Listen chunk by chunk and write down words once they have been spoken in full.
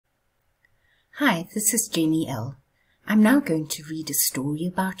Hi, this is Jenny L. I'm now going to read a story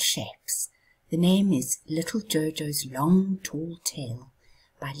about shapes. The name is Little Jojo's Long Tall Tale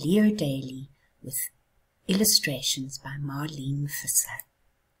by Leo Daly with illustrations by Marlene Visser.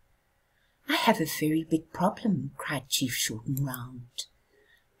 I have a very big problem, cried Chief Short and Round.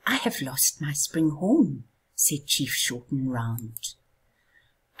 I have lost my spring horn, said Chief Short and Round.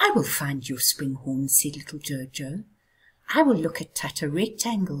 I will find your spring horn, said Little Jojo. I will look at Tata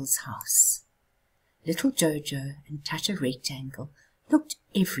Rectangle's house. Little Jojo and Tata Rectangle looked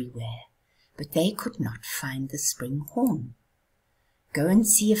everywhere, but they could not find the spring horn. Go and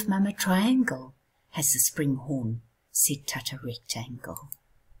see if Mama Triangle has the spring horn, said Tata Rectangle.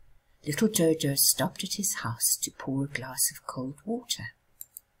 Little Jojo stopped at his house to pour a glass of cold water.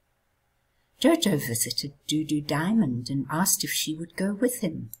 Jojo visited Dudu Diamond and asked if she would go with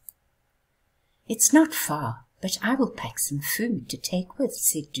him. It's not far, but I will pack some food to take with,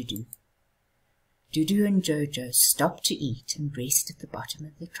 said Dudu. Dudu and Jojo stopped to eat and rest at the bottom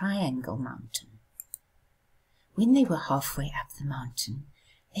of the Triangle Mountain. When they were halfway up the mountain,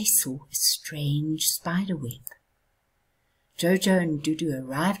 they saw a strange spider web. Jojo and Dudu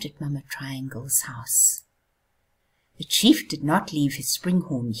arrived at Mama Triangle's house. The chief did not leave his spring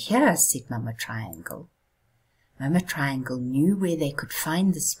horn here, said Mama Triangle. Mama Triangle knew where they could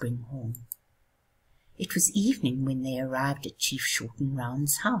find the spring horn. It was evening when they arrived at Chief Short and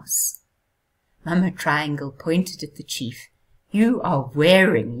Round's house. Mama Triangle pointed at the chief. You are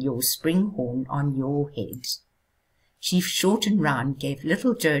wearing your spring horn on your head. Chief Short and Round gave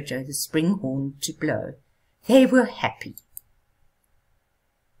Little Jojo the spring horn to blow. They were happy.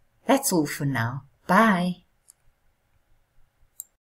 That's all for now. Bye.